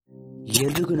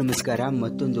ಎಲ್ರಿಗೂ ನಮಸ್ಕಾರ.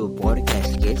 ಮತ್ತೊಂದು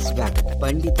ಪಾಡ್ಕಾಸ್ಟ್ಗೆ ಸ್ವಾಗತ.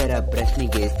 ಪಂಡಿತರ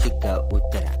ಪ್ರಶ್ನೆಗೆ ಸಿಕ್ಕ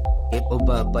ಉತ್ತರ. ಒಬ್ಬ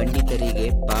ಪಂಡಿತರಿಗೆ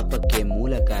ಪಾಪಕ್ಕೆ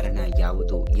ಮೂಲ ಕಾರಣ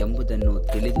ಯಾವುದು ಎಂಬುದನ್ನು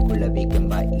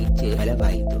ತಿಳಿದುಕೊಳ್ಳಬೇಕೆಂಬ ಇಚ್ಛೆ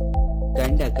ಬಲವಾಯಿತು.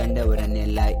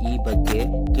 ಕಂಡವರನ್ನೆಲ್ಲ ಈ ಬಗ್ಗೆ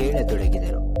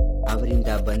ಕೇಳತೊಡಗಿದರು. ಅವರಿಂದ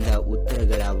ಬಂದ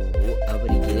ಉತ್ತರಗಳಾವುವು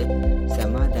ಅವರಿಗೆ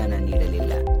ಸಮಾಧಾನ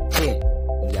ನೀಡಲಿಲ್ಲ.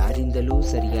 ಯಾರಿಂದಲೂ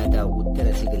ಸರಿಯಾದ ಉತ್ತರ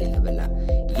ಸಿಗಲಿಲ್ಲವಲ್ಲ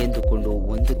ಎಂದುಕೊಂಡು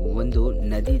ಒಂದು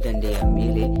ನದಿ ದಂಡೆಯ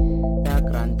ಮೇಲೆ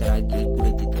ಆಕ್ರಾಂತರಾಗಿ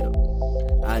ಕುಳಿತಿದ್ದರು.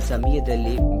 ಆ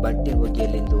ಸಮಯದಲ್ಲಿ ಬಟ್ಟೆ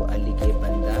ಒಗೆಯಲೆಂದು ಅಲ್ಲಿಗೆ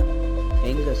ಬಂದ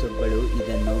ಹೆಂಗಸೊಬ್ಬಳು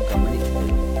ಇದನ್ನು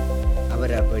ಗಮನಿಸಿದಳು.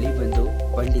 ಅವರ ಬಳಿ ಬಂದು,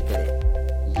 ಪಂಡಿತರೆ,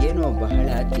 ಏನೋ ಬಹಳ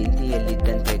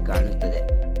ಚಿಂತೆಯಲ್ಲಿದ್ದಂತೆ ಕಾಣುತ್ತದೆ,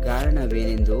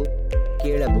 ಕಾರಣವೇನೆಂದು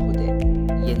ಕೇಳಬಹುದೇ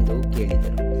ಎಂದು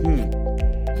ಕೇಳಿದರು.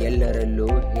 ಎಲ್ಲರಲ್ಲೂ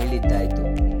ಹೇಳಿದ್ದಾಯ್ತು,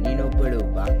 ನೀನೊಬ್ಬಳು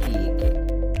ಬಾಕಿ ಏಕೆ?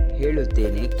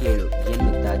 ಹೇಳುತ್ತೇನೆ ಕೇಳು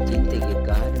ಎನ್ನುತ್ತಾ ಚಿಂತೆಗೆ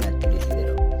ಕಾರಣ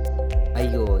ತಿಳಿಸಿದರು.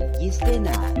 ಅಯ್ಯೋ,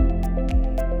 ಇಷ್ಟೇನಾ?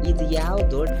 ಇದು ಯಾವ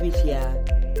ದೊಡ್ಡ ವಿಷಯ?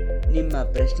 ನಿಮ್ಮ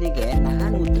ಪ್ರಶ್ನೆಗೆ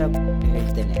ನಾನು ಉತ್ತರ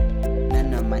ಹೇಳ್ತೇನೆ,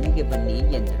 ನನ್ನ ಮನೆಗೆ ಬನ್ನಿ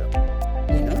ಎಂದರು.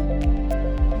 ಏನು,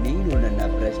 ನೀನು ನನ್ನ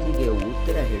ಪ್ರಶ್ನೆಗೆ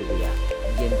ಉತ್ತರ ಹೇಳುವೆಯಾ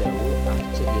ಎಂದರು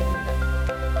ಆಶ್ಚರ್ಯದಿಂದ.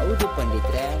 ಹೌದು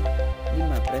ಪಂಡಿತ್ರೆ,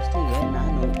 ನಿಮ್ಮ ಪ್ರಶ್ನೆಗೆ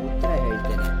ನಾನು ಉತ್ತರ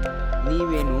ಹೇಳ್ತೇನೆ.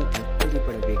 ನೀವೇನು ಅಚ್ಚರಿ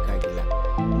ಪಡಬೇಕಾಗಿಲ್ಲ.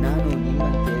 ನಾನು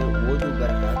ನಿಮ್ಮಂತೆ ಓದು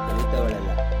ಬರಹ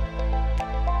ಕಲಿತವಳಲ್ಲ,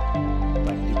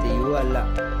 ಪಂಡಿತೆಯೂ ಅಲ್ಲ.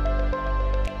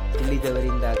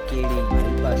 ತಿಳಿದವರಿಂದ ಕೇಳಿ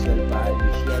ಸ್ವಲ್ಪ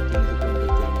ವಿಷಯ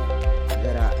ತಿಳಿದುಕೊಂಡಿದ್ದೇನೆ,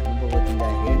 ಅದರ ಅನುಭವದಿಂದ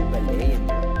ಹೇಳಬಲ್ಲೆ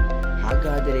ಎಂದರು.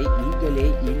 ಹಾಗಾದರೆ ಈಗಲೇ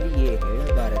ಇಲ್ಲಿಯೇ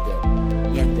ಹೇಳಬಾರದೆ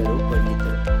ಎಂದರು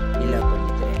ಪಂಡಿತರು. ಇಲ್ಲ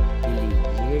ಪಂಡಿತರೆ,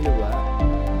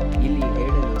 ಇಲ್ಲಿ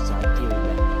ಹೇಳಲು ಸಾಧ್ಯವಿಲ್ಲ.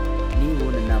 ನೀವು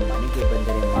ನನ್ನ ಮನೆಗೆ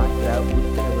ಬಂದರೆ ಮಾತ್ರ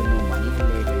ಉತ್ತರವನ್ನು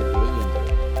ಮನೆಯಲ್ಲೇ ಹೇಳುವೆ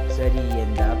ಎಂದರು. ಸರಿ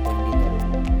ಎಂದ ಪಂಡಿತರು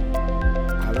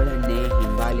ಅವಳನ್ನೇ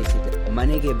ಹಿಂಬಾಲಿಸಿದರು.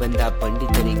 ಮನೆಗೆ ಬಂದ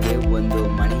ಪಂಡಿತರಿಗೆ ಒಂದು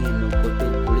ಮನೆಯನ್ನು ಕೊಟ್ಟು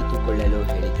ಕುಳಿತುಕೊಳ್ಳಲು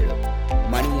ಹೇಳಿದಳು.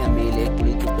 ಮನೆಯ ಮೇಲೆ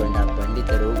ಕುಳಿತುಕೊಂಡ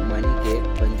ಪಂಡಿತರು, ಮನೆಗೆ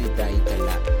ಬಂದಿದ್ದಾಯಿತಲ್ಲ,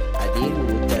 ಅದೇನು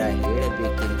ಉತ್ತರ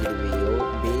ಹೇಳಬೇಕೆಂದಿರುವೆಯೋ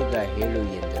ಬೇಗ ಹೇಳು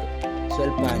ಎಂದರು.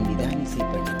 ಸ್ವಲ್ಪ ನಿಧಾನಿಸಿ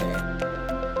ಪಂಡಿತರೆ,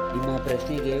 ನಿಮ್ಮ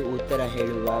ಪ್ರಶ್ನೆಗೆ ಉತ್ತರ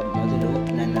ಹೇಳುವ ಮೊದಲು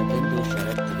ನನ್ನದೊಂದು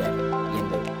ಷರತ್ತಿದೆ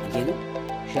ಎಂದರು. ಏನು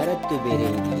ಷರತ್ತು ಬೇರೆ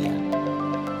ಇದೆಯಾ?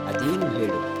 ಅದೇನು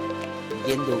ಹೇಳು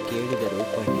ಎಂದು ಕೇಳಿದರು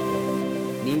ಪಂಡಿತರು.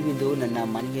 ನೀವಿಂದು ನನ್ನ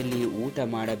ಮನೆಯಲ್ಲಿ ಊಟ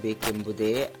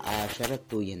ಮಾಡಬೇಕೆಂಬುದೇ ಆ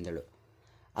ಷರತ್ತು ಎಂದಳು.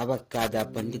 ಅವಕ್ಕಾದ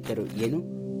ಪಂಡಿತರು, ಏನು,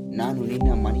 ನಾನು ನಿನ್ನ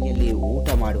ಮನೆಯಲ್ಲಿ ಊಟ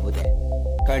ಮಾಡುವುದೇ?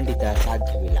 ಖಂಡಿತ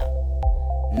ಸಾಧ್ಯವಿಲ್ಲ.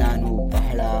 ನಾನು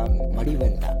ಬಹಳ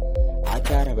ಮಡಿವಂತ,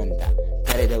 ಆಚಾರವಂತ.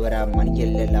 ಕರೆದವರ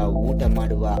ಮನೆಯಲ್ಲೆಲ್ಲ ಊಟ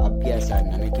ಮಾಡುವ ಅಭ್ಯಾಸ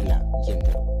ನನಗಿಲ್ಲ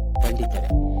ಎಂದರು. ಪಂಡಿತರೆ,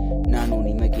 ನಾನು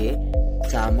ನಿಮಗೆ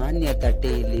ಸಾಮಾನ್ಯ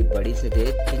ತಟ್ಟೆಯಲ್ಲಿ ಬಡಿಸದೆ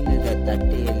ಚಿನ್ನದ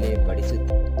ತಟ್ಟೆಯಲ್ಲೇ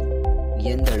ಬಡಿಸುತ್ತೆ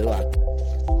ಎಂದಳು.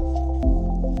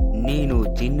 ನೀನು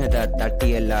ಚಿನ್ನದ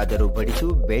ತಟ್ಟೆಯಲ್ಲಾದರೂ ಬಡಿಸು,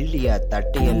 ಬೆಳ್ಳಿಯ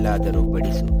ತಟ್ಟೆಯಲ್ಲಾದರೂ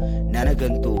ಬಡಿಸು,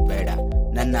 ನನಗಂತೂ ಬೇಡ.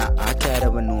 ನನ್ನ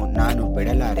ಆಚಾರವನ್ನು ನಾನು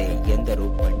ಬಿಡಲಾರೆ ಎಂದರು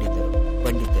ಪಂಡಿತರು.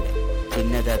 ಪಂಡಿತರೆ,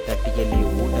 ಚಿನ್ನದ ತಟ್ಟೆಯಲ್ಲಿ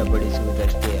ಊಟ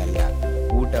ಬಡಿಸುವುದಷ್ಟೇ ಅಲ್ಲ,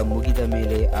 ಊಟ ಮುಗಿದ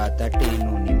ಮೇಲೆ ಆ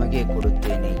ತಟ್ಟೆಯನ್ನು ನಿಮಗೆ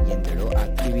ಕೊಡುತ್ತೇನೆ ಎಂದಳು. ಆ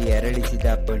ಕಿವಿ ಅರಳಿಸಿದ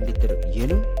ಪಂಡಿತರು,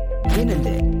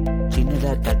 ಏನಂದ್ರೆ ಚಿನ್ನದ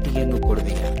ತಟ್ಟೆಯನ್ನು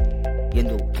ಕೊಡುವೆಯಾ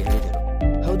ಎಂದು ಕೇಳಿದರು.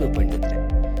 ಹೌದು ಪಂಡಿತರೆ,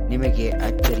 ನಿಮಗೆ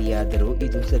ಅಚ್ಚರಿಯಾದರೂ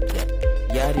ಇದು ಸತ್ಯ.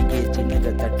 ಯಾರಿಗೆ ಚಿನ್ನದ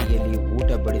ತಟ್ಟೆಯಲ್ಲಿ ಊಟ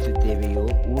ಬಡಿಸುತ್ತೇವೆಯೋ,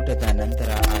 ಊಟದ ನಂತರ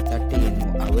ಆ ತಟ್ಟೆಯನ್ನು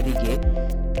ಅವರಿಗೆ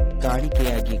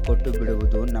ಕಾಣಿಕೆಯಾಗಿ ಕೊಟ್ಟು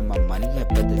ಬಿಡುವುದು ನಮ್ಮ ಮನೆಯ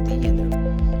ಪದ್ಧತಿ ಎಂದರು.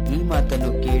 ಈ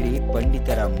ಮಾತನ್ನು ಕೇಳಿ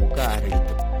ಪಂಡಿತರ ಮುಖ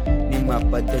ಅರಳಿತು. ನಿಮ್ಮ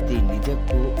ಪದ್ಧತಿ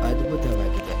ನಿಜಕ್ಕೂ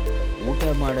ಅದ್ಭುತವಾಗಿದೆ. ಊಟ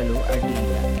ಮಾಡಲು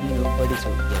ಅಡ್ಡಿಯಿಲ್ಲ, ನೀನು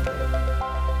ಬಡಿಸು ಎಂದರು.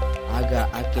 ಆಗ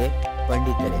ಆಕೆ,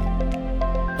 ಪಂಡಿತರೆ,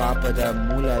 ಪಾಪದ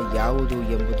ಮೂಲ ಯಾವುದು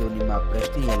ಎಂಬುದು ನಿಮ್ಮ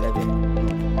ಪ್ರಶ್ನೆಯಲ್ಲವೇ?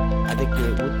 ಅದಕ್ಕೆ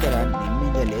ಉತ್ತರ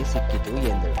ನಿಮ್ಮಿಂದಲೇ ಸಿಕ್ಕಿತು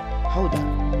ಎಂದಳು. ಹೌದಾ,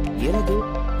 ಏನದು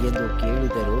ಎಂದು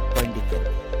ಕೇಳಿದರು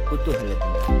ಪಂಡಿತರು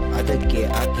ಕುತೂಹಲದಿಂದ. ಅದಕ್ಕೆ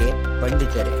ಆಕೆ,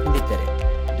 ಪಂಡಿತರೆ,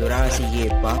 ದುರಾಸೆಯೇ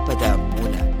ಪಾಪದ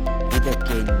ಮೂಲ.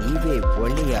 ಇದಕ್ಕೆ ನೀವೇ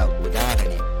ಒಳ್ಳೆಯ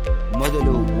ಉದಾಹರಣೆ.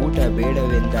 ಮೊದಲು ಊಟ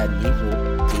ಬೇಡವೆಂದ ನೀವು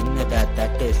ಚಿನ್ನದ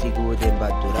ತಟ್ಟೆ ಸಿಗುವುದೆಂಬ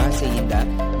ದುರಾಸೆಯಿಂದ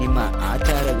ನಿಮ್ಮ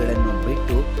ಆಚಾರಗಳನ್ನು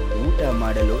ಬಿಟ್ಟು ಊಟ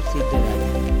ಮಾಡಲು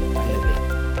ಸಿದ್ಧರಾಗಿರಿ ಅಲ್ಲವೇ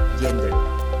ಎಂದಳು.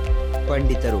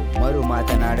 ಪಂಡಿತರು ಮರು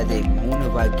ಮಾತನಾಡದೆ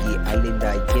ಮೌನವಾಗಿ ಅಲ್ಲಿಂದ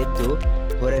ಎದ್ದು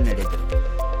ಹೊರ ನಡೆದರು.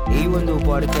 ಈ ಒಂದು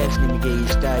ಪಾಡ್ಕಾಸ್ಟ್ ನಿಮಗೆ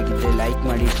ಇಷ್ಟ ಆಗಿದ್ರೆ ಲೈಕ್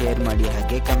ಮಾಡಿ, ಶೇರ್ ಮಾಡಿ,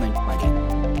 ಹಾಗೆ ಕಮೆಂಟ್ ಮಾಡಿ.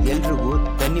 ಎಲ್ರಿಗೂ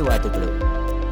ಧನ್ಯವಾದಗಳು.